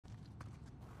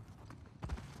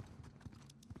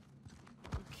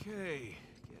Okay,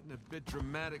 getting a bit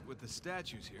dramatic with the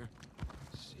statues here.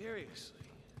 Seriously?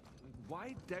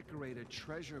 Why decorate a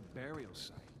treasure burial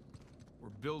site? Or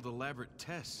build elaborate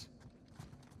tests.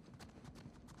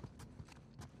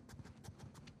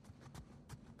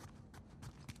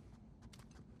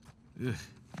 Ugh.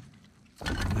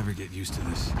 I'll never get used to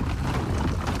this.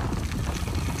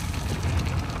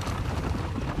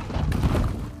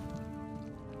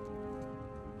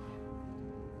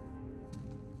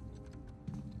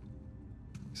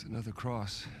 It's another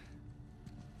cross.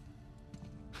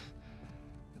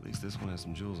 At least this one has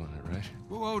some jewels on it, right?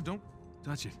 Whoa, whoa, don't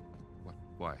touch it. What?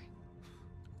 Why?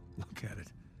 Look at it.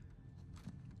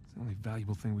 It's the only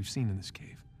valuable thing we've seen in this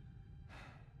cave.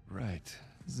 Right.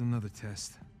 This is another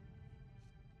test.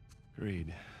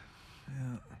 Agreed.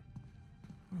 Yeah.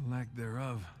 Or lack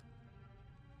thereof.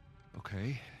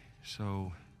 Okay,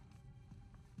 so...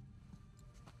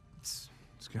 It's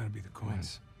gotta be the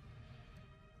coins.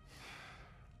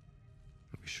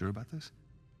 Are we sure about this?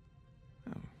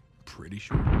 I'm pretty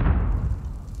sure.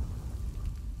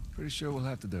 Pretty sure we'll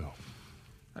have to do.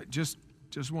 Just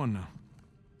one now.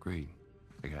 Agreed.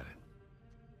 I got it.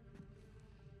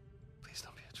 Please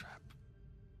don't be a trap.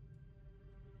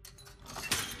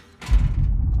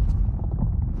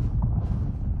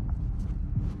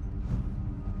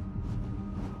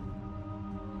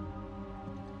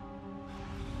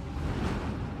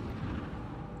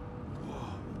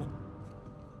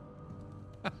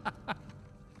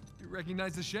 You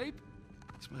recognize the shape?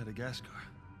 It's Madagascar.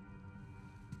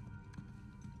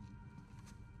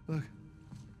 Look.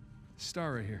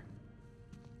 Star right here.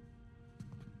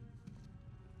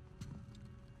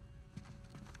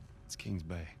 It's Kings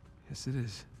Bay. Yes, it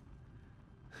is.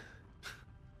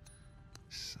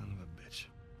 Son of a bitch.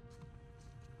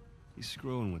 He's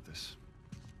screwing with us.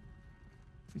 What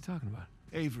are you talking about?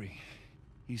 Avery.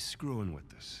 He's screwing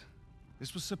with us.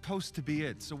 This was supposed to be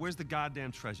it, so where's the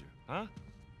goddamn treasure, huh?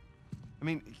 I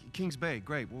mean, Kings Bay,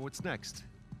 great. Well, what's next?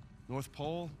 North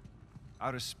Pole?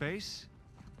 Outer space?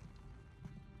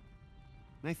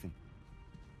 Nathan.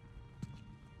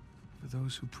 For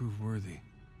those who prove worthy,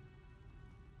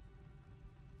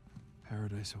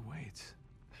 paradise awaits.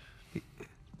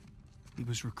 He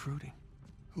was recruiting.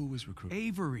 Who was recruiting?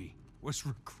 Avery was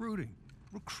recruiting.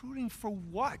 Recruiting for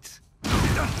what?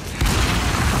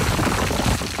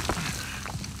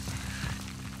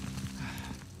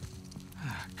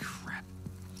 Ah, crap.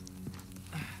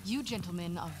 You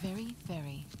gentlemen are very,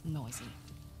 very noisy.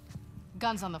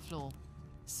 Guns on the floor.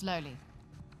 Slowly.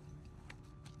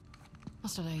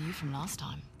 Must have known you from last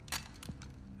time.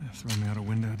 Throw me out a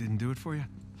window didn't do it for you?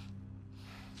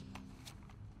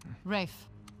 Rafe.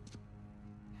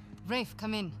 Rafe,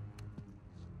 come in.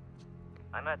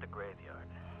 I'm at the graveyard.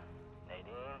 Nadine,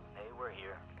 hey, we're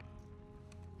here.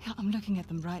 Yeah, I'm looking at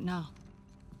them right now.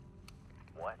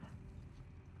 What?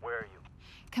 Where are you?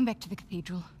 Come back to the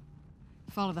cathedral.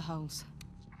 Follow the holes.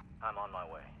 I'm on my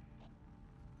way.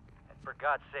 And for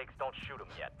God's sakes, don't shoot him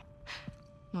yet.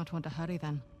 Not want to hurry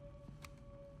then.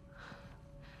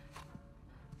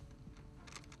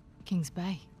 Kings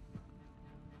Bay.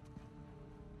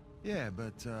 Yeah,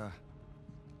 but,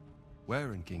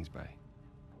 where in Kings Bay?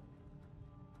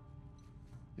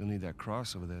 You'll need that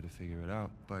cross over there to figure it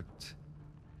out, but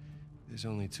there's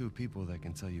only 2 people that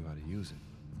can tell you how to use it.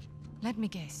 Let me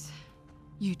guess.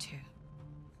 You two.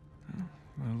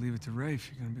 I'll leave it to Rafe.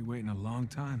 You're gonna be waiting a long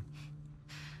time.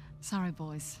 Sorry,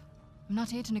 boys. I'm not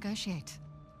here to negotiate.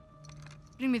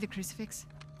 Bring me the crucifix.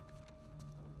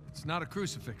 It's not a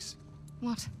crucifix.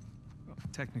 What? Well,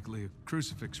 technically, a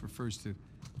crucifix refers to a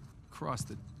cross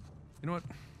that... You know what?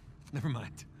 Never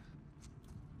mind.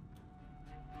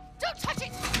 Don't touch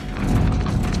it!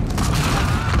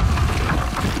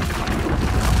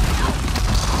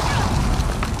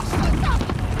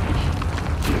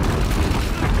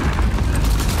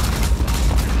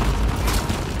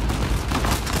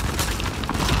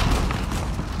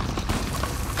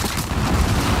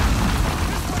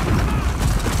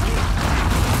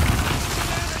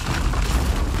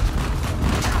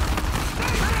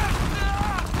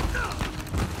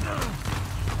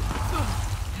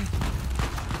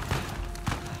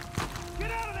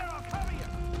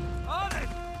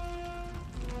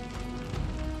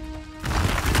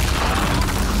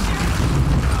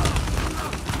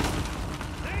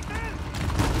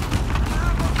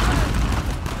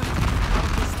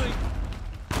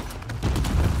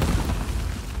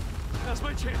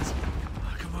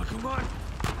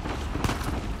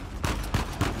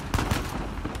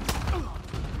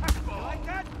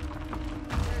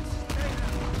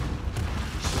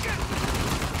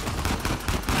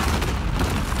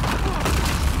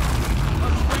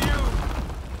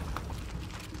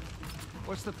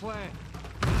 What's the plan?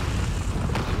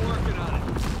 I'm working on it.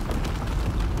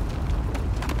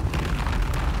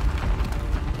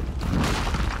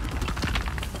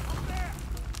 Up there!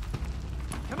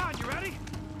 Come on, you ready?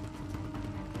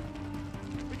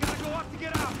 We gotta go up to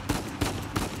get out.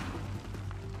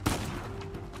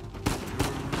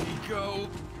 Here we go.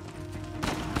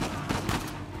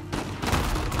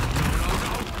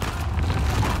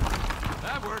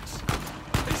 That works.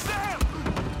 Hey, Sam!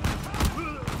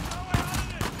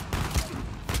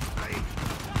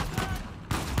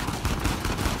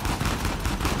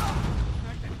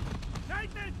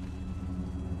 Nathan!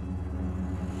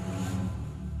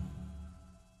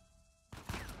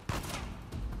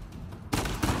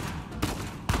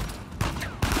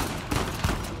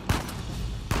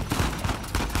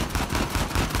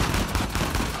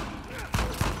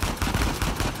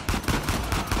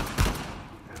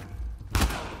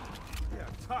 Yeah,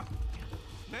 tough.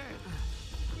 Man,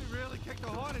 we really kicked the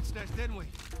hornet's nest, didn't we?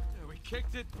 Yeah, we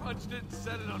kicked it, punched it, and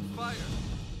set it on fire.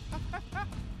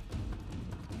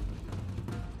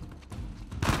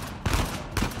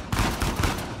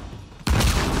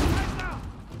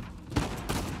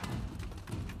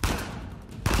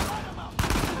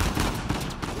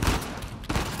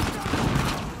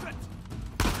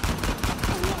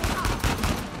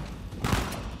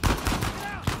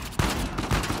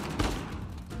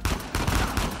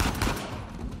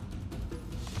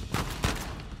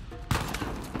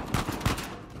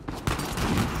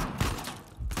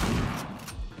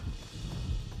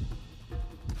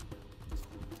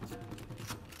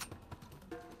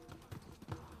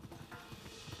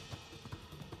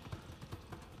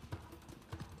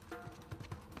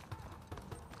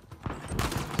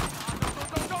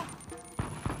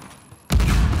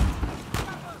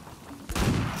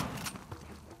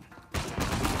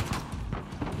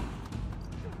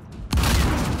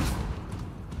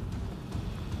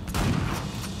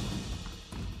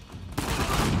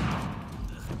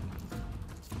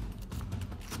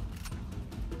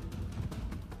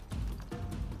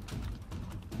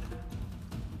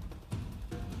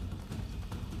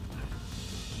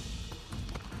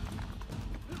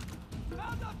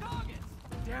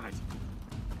 Damn it!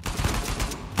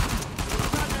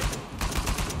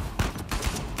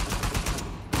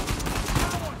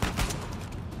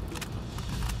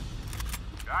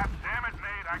 God damn it,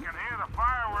 Nate. I can hear the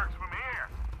fireworks from here.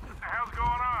 What the hell's going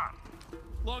on?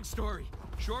 Long story.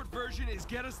 Short version is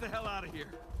get us the hell out of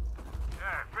here.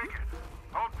 Yeah, figured.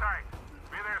 Hold tight.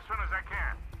 Be there as soon as I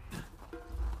can.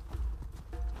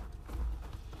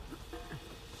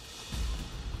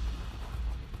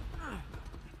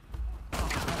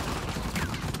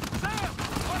 Sam!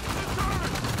 Watch the turn!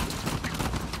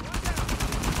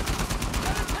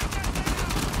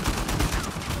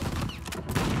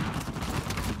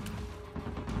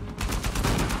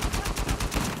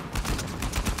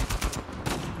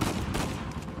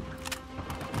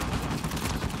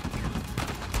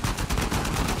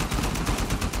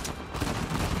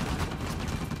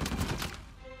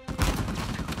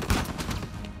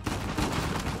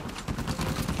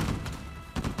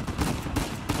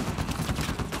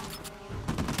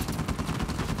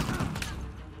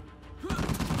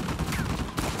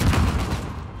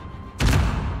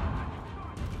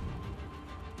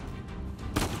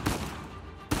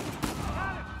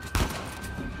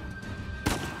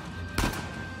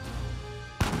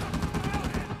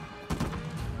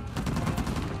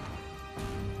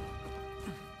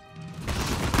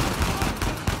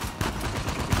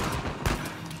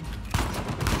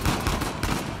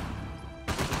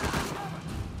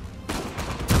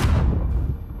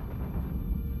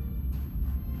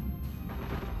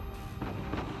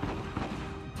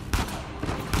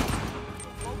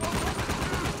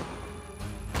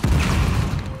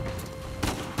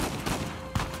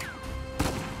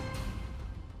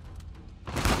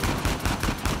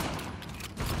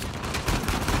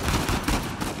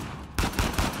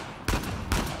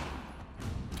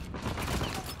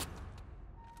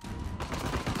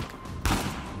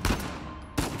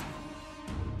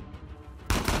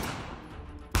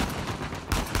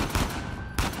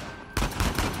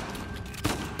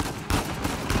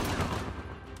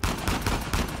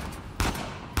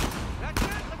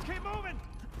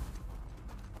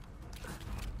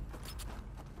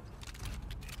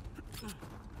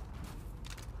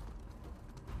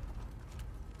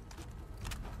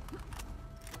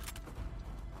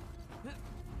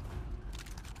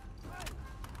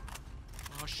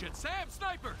 Oh shit, Sam,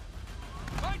 sniper!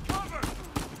 Find cover!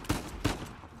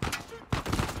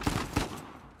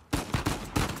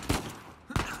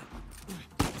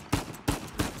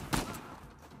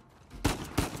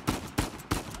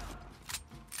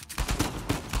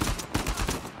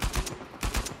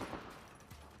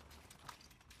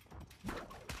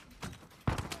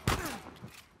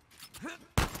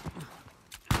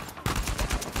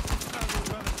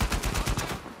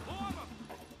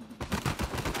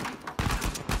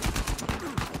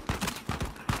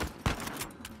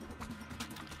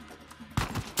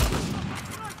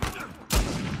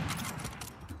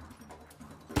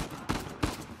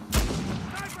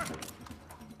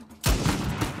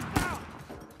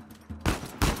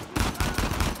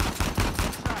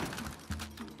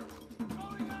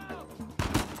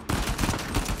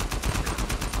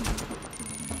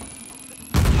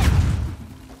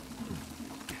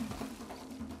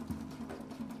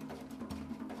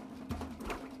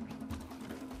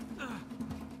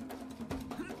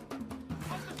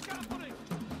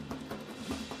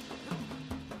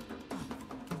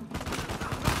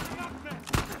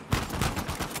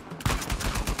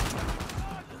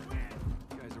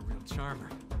 armor.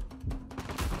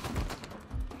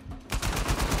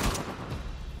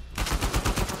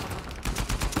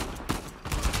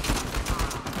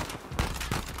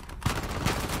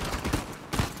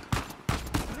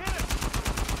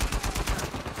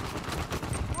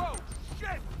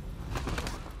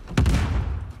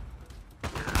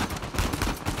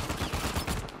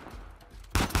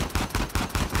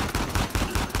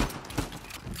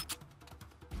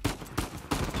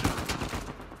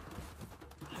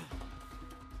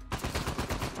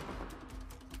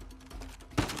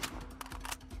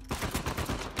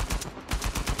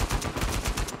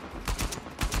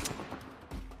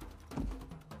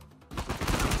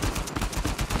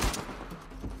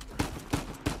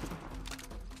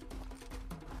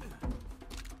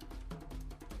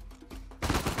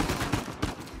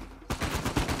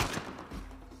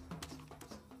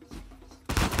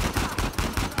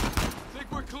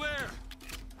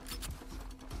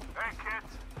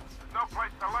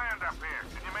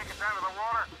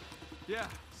 Yeah,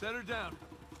 set her down.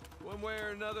 One way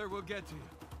or another, we'll get to you.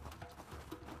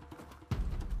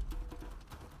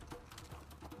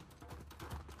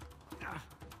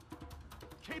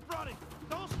 Keep running!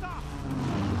 Don't stop!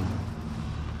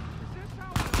 Is this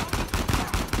how...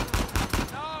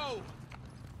 No!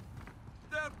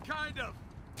 Kind of.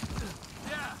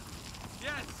 Yeah.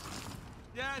 Yes.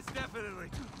 Yes, definitely.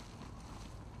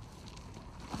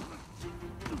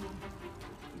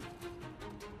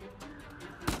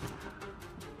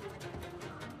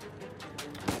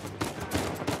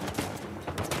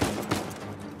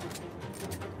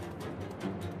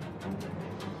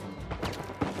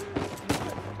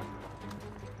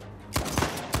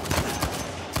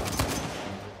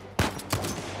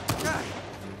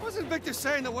 Victor's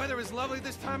saying the weather is lovely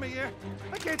this time of year?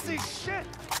 I can't see shit!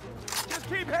 Just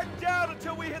keep heading down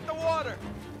until we hit the water!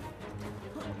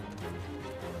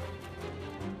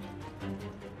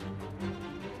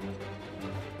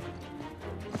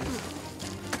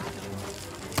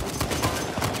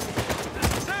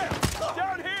 Sam!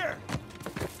 Down here!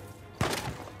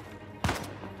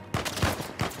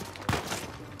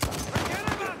 Forget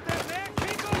about that, man!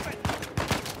 Keep moving!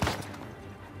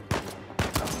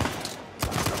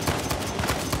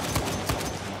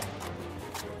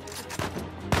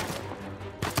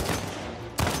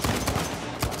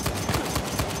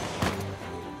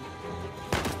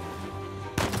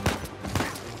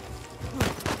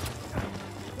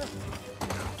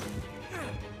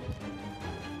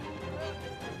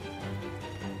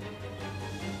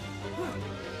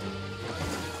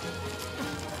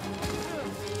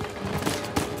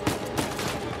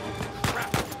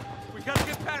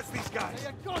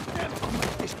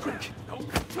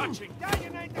 Touching! Down, you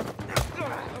Nathan!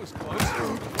 That was close.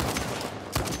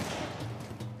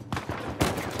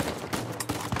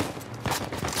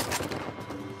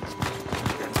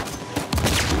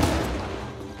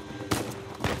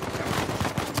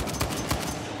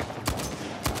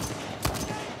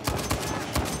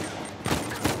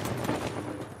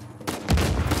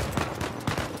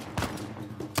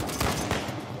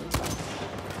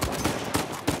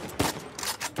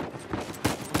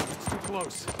 It's too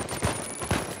close.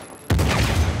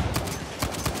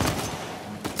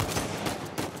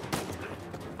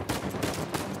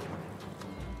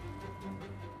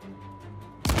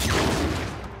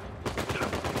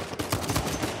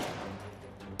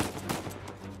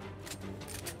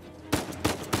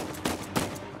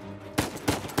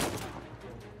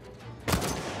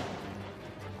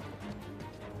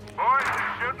 Boys,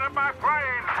 they're shooting at my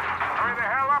plane! Hurry the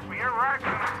hell up or you're right in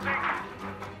the sink!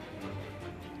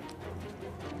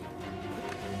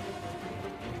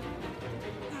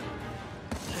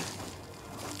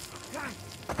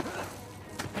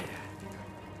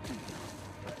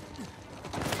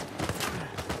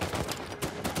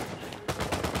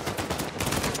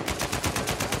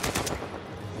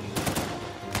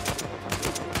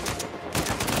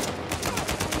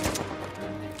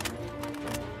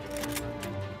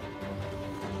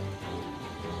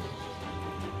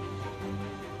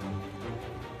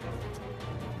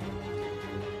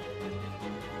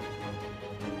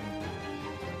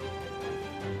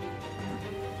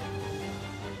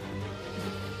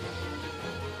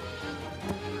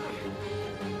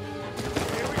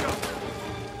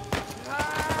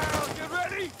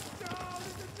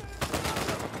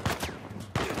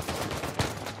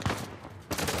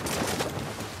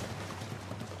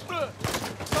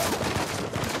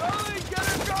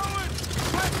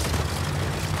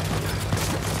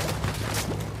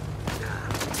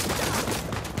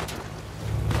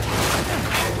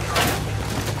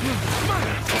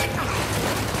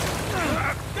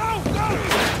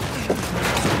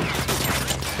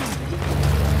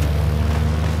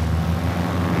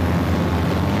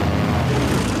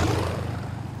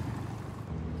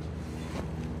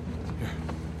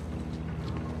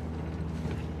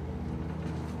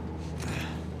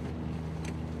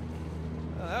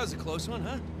 That was a close one,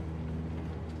 huh?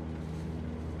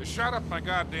 They shot up my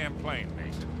goddamn plane,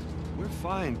 Nate. We're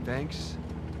fine, thanks.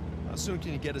 How soon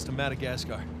can you get us to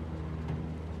Madagascar?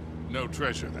 No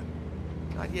treasure, then.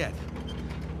 Not yet.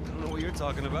 I don't know what you're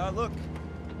talking about. Look,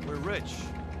 we're rich.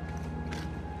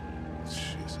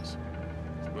 Jesus.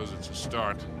 Suppose it's a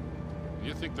start.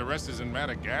 You think the rest is in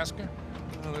Madagascar?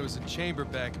 Well, there was a chamber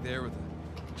back there with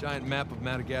a giant map of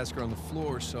Madagascar on the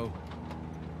floor, so...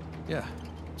 yeah,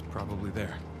 it's probably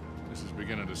there. This is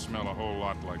beginning to smell a whole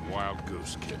lot like Wild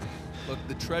Goose, kid. Look,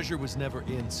 the treasure was never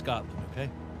in Scotland, okay?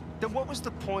 Then what was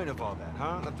the point of all that,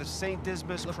 huh? Of the St.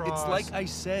 Dismas Look, cross? it's like I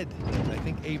said. I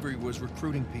think Avery was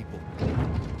recruiting people.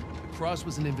 The cross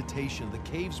was an invitation. The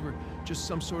caves were just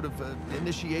some sort of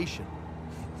initiation.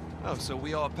 Oh, so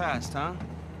we all passed, huh?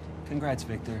 Congrats,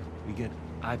 Victor. We get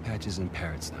eye patches and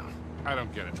parrots now. I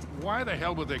don't get it. Why the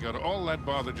hell would they go to all that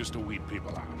bother just to weed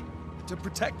people out? To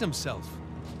protect himself.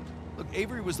 Look,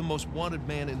 Avery was the most wanted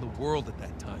man in the world at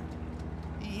that time.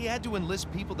 He had to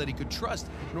enlist people that he could trust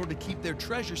in order to keep their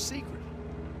treasure secret.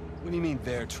 What do you mean,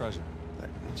 their treasure?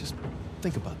 Just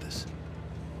think about this.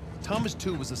 Thomas,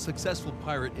 too, was a successful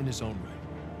pirate in his own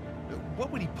right. What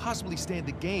would he possibly stand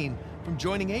to gain from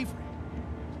joining Avery?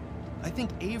 I think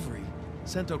Avery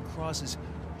sent out crosses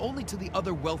only to the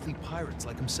other wealthy pirates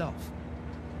like himself.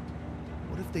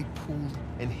 What if they pooled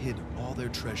and hid all their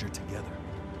treasure together?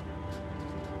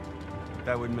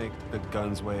 That would make the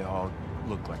guns way all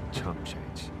look like chump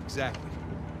change. Exactly.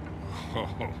 Oh,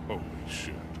 holy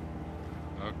shit.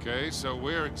 Okay, so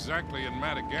where exactly in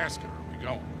Madagascar are we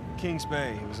going? Kings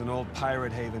Bay. It was an old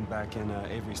pirate haven back in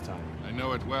Avery's time. I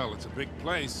know it well. It's a big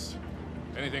place.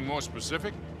 Anything more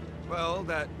specific? Well,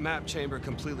 that map chamber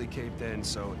completely caved in,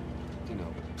 so, you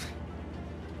know.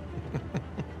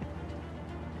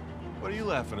 What are you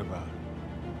laughing about?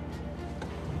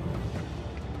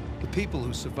 The people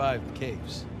who survived the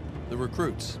caves, the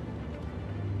recruits.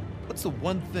 What's the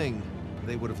one thing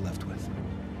they would have left with?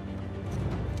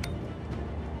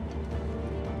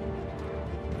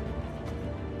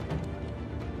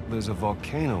 There's a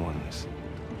volcano on this.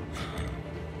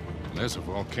 There's a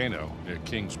volcano near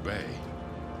Kings Bay.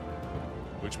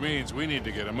 Which means we need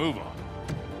to get a move on.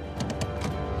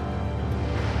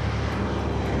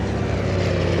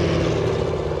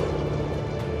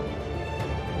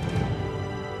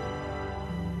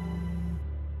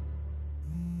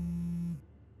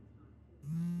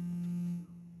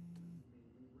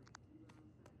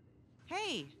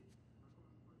 Hey.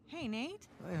 Hey, Nate.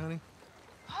 Hi, honey.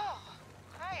 Oh,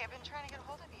 hi. I've been trying to get a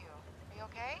hold of you. Are you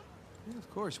okay? Yeah, of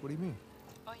course. What do you mean?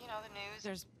 Well, you know, the news.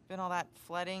 There's been all that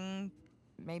flooding.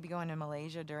 Maybe going to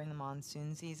Malaysia during the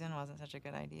monsoon season wasn't such a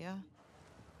good idea.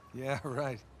 Yeah,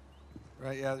 right.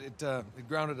 Right, yeah, it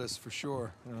grounded us for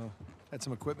sure. You know, had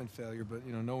some equipment failure, but,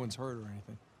 you know, no one's hurt or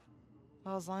anything.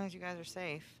 Well, as long as you guys are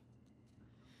safe.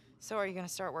 So, are you going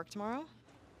to start work tomorrow?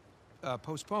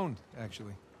 Postponed,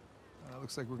 actually.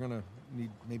 Looks like we're gonna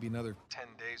need maybe another 10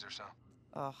 days or so.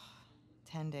 Ugh,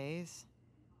 10 days?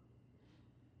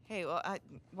 Hey, well,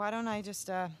 why don't I just,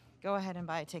 go ahead and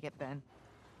buy a ticket then?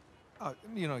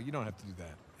 You know, you don't have to do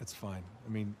that. It's fine. I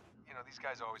mean, you know, these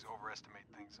guys always overestimate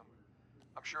things.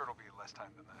 I'm sure it'll be less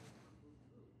time than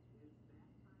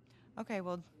that. Okay,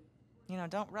 well, you know,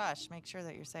 don't rush. Make sure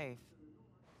that you're safe.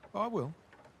 Oh, I will.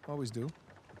 Always do.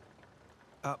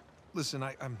 Listen,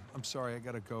 I'm sorry. I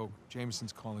gotta go.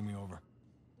 Jameson's calling me over.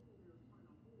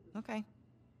 Okay.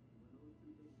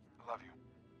 I love you.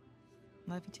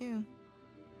 Love you too.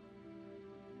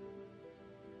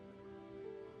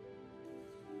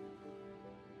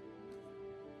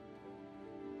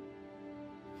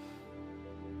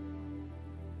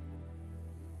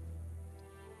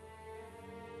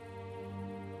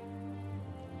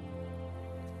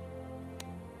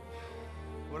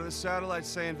 What are the satellites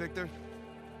saying, Victor?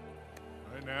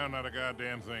 Right now, not a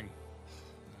goddamn thing.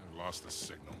 I've lost the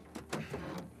signal.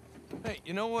 Hey,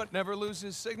 you know what never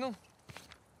loses signal?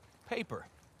 Paper.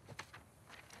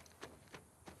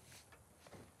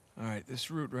 All right,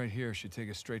 this route right here should take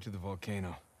us straight to the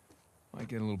volcano. Might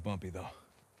get a little bumpy, though.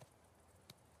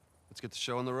 Let's get the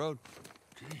show on the road.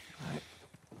 Okay. All right.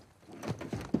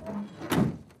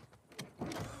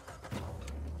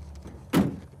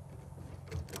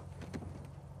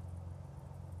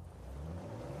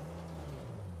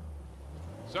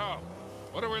 So,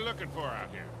 what are we looking for out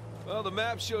here? Well, the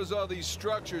map shows all these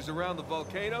structures around the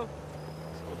volcano.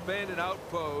 Some abandoned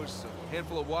outposts, a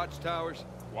handful of watchtowers.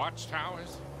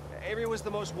 Watchtowers? Avery was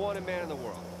the most wanted man in the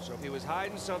world, so if he was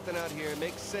hiding something out here, it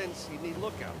makes sense he'd need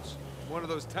lookouts. One of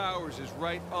those towers is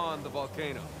right on the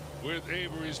volcano. With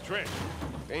Avery's treasure.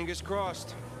 Fingers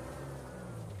crossed.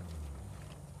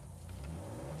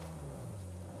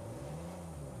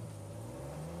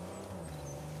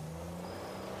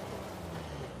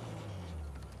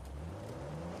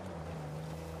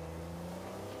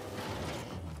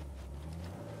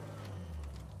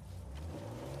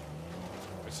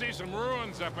 see some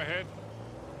ruins up ahead.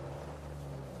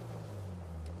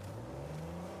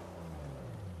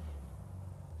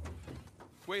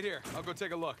 Wait here. I'll go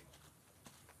take a look.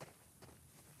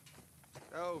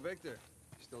 Oh, Victor.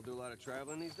 You still do a lot of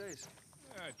traveling these days?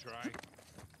 Yeah, I try.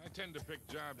 I tend to pick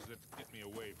jobs that get me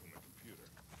away from the computer.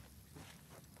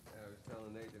 Yeah, I was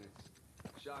telling Nathan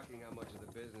it's shocking how much of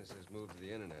the business has moved to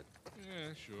the internet.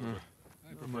 Yeah, sure.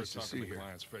 I prefer much to talking see to here.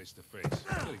 clients face to face.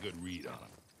 Get a good read on them.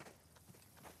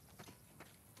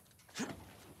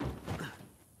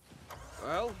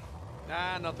 Well?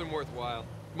 Nah, nothing worthwhile.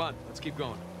 Come on, let's keep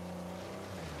going.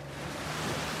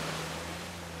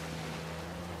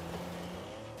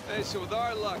 Hey, so with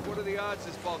our luck, what are the odds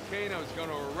this volcano is going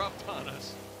to erupt on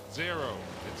us? 0.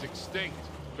 It's extinct.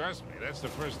 Trust me, that's the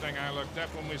first thing I looked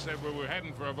up when we said we were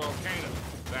heading for a volcano.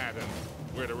 That and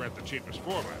where to rent the cheapest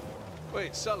 4x.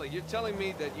 Wait, Sully, you're telling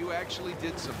me that you actually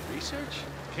did some research?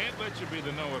 Can't let you be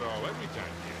the know-it-all every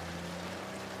time, kid.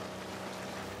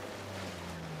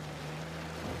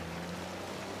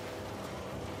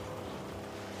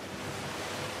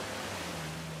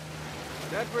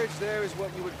 That bridge there is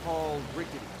what you would call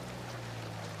rickety.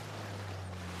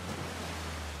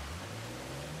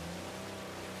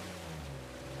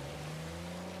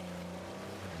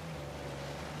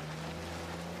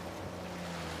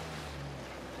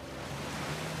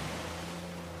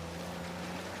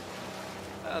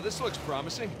 This looks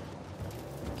promising.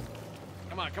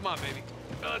 Come on, baby.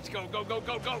 Let's go, go, go,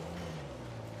 go, go!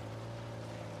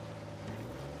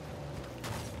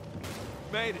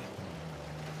 Made it.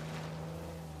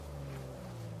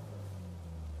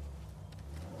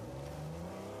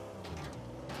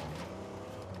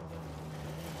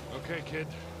 Okay, kid.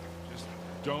 Just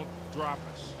don't drop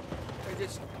us. Hey,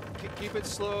 just keep it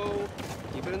slow,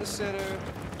 keep it in the center.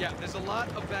 Yeah, there's a lot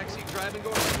of backseat driving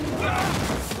going on.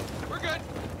 Ah! We're good.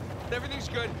 Everything's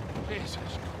good. Jesus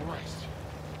Christ.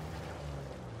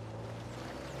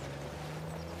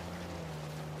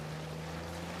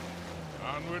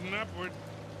 Onward and upward.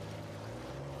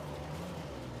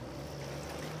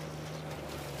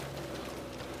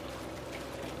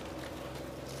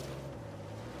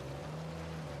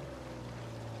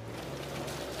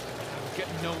 We're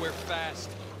getting nowhere fast.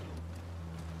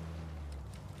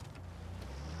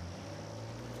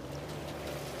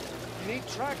 You need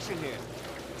traction here.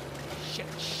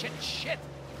 Shit.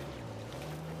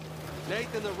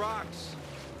 Nathan, the rocks.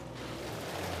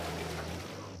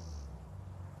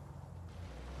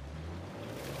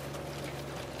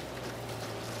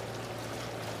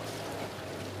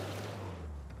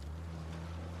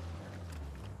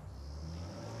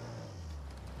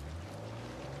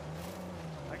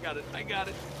 I got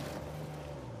it.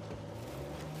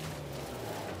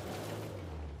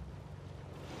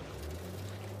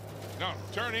 No,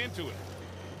 turn into it.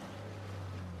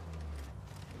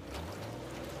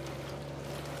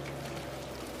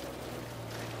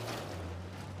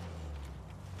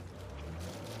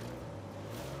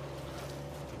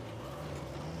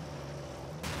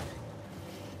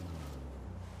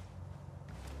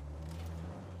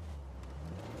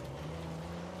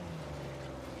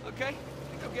 Okay, I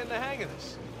think I'm getting the hang of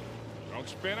this. Don't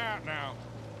spin out now.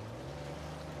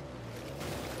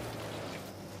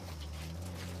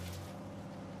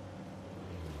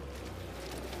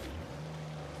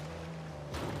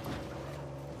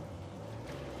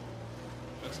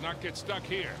 Let's not get stuck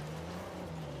here.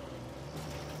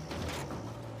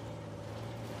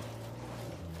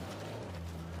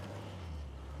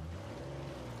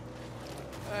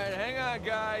 All right, hang on,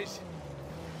 guys.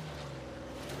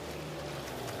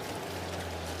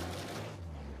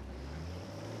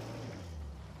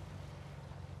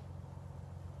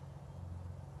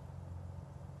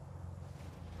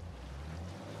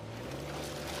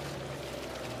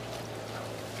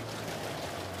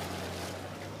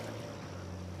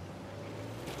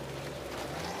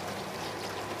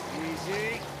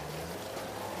 Easy.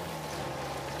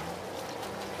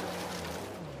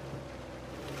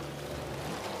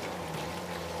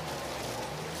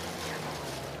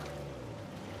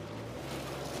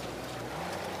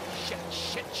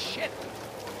 Shit.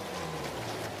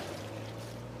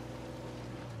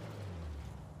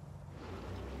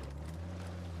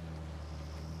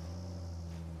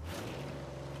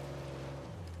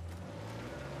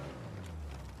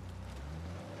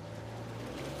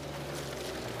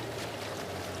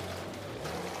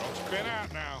 Don't spin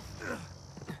out now.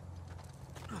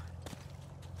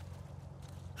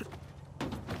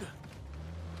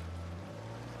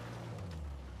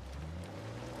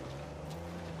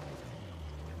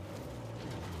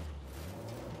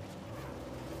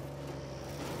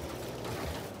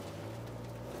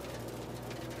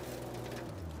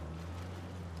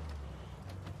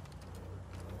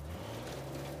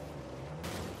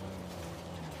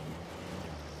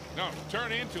 No,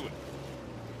 turn into it.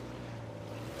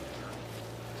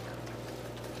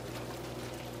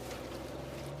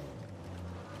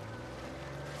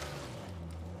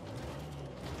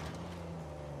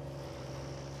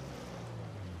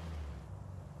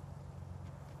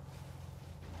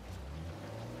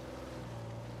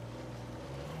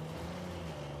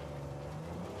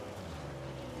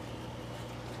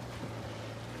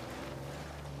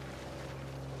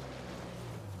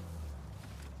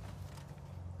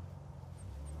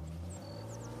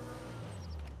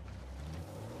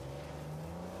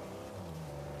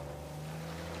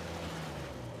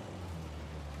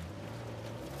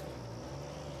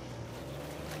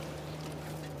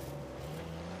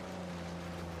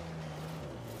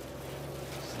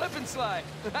 Slip and slide.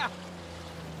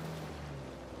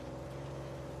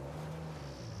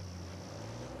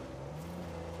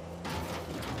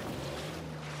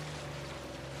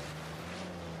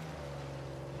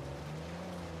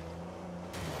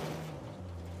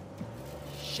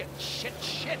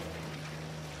 Shit.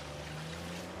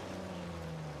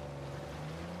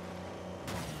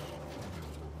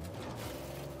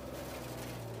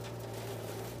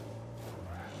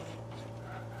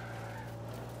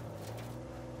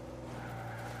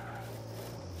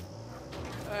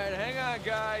 All right, hang on,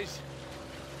 guys.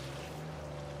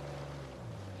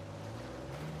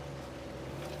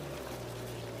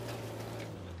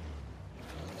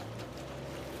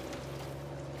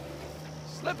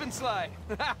 Slip and slide.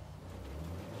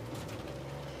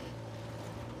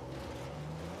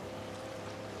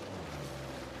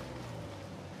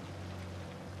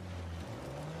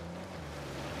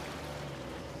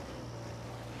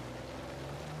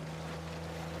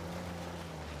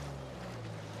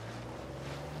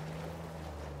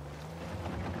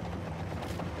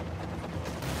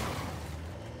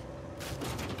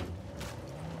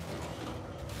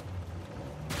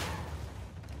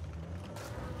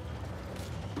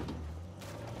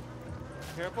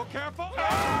 Careful, careful!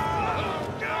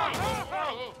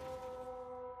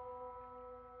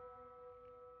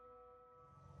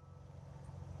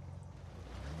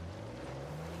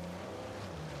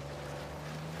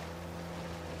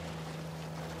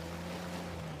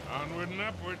 Onward and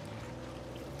upward.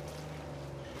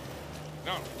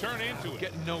 No, turn into it.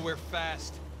 Getting nowhere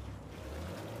fast.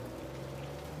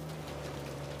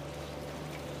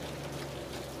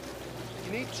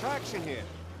 You need traction here.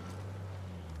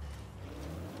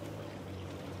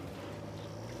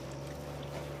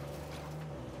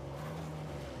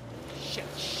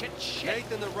 Shit.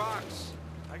 Nathan, the rocks.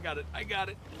 I got it.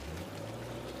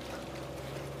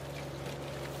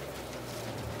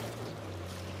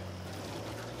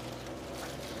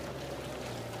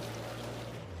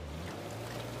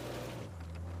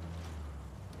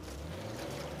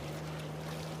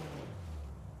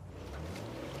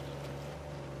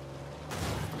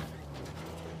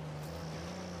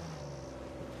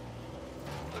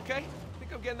 Okay, I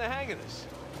think I'm getting the hang of this.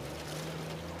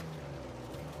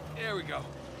 There we go.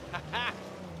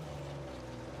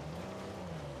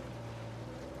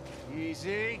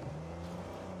 Easy.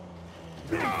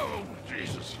 Oh,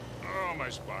 Jesus. Oh, my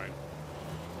spine.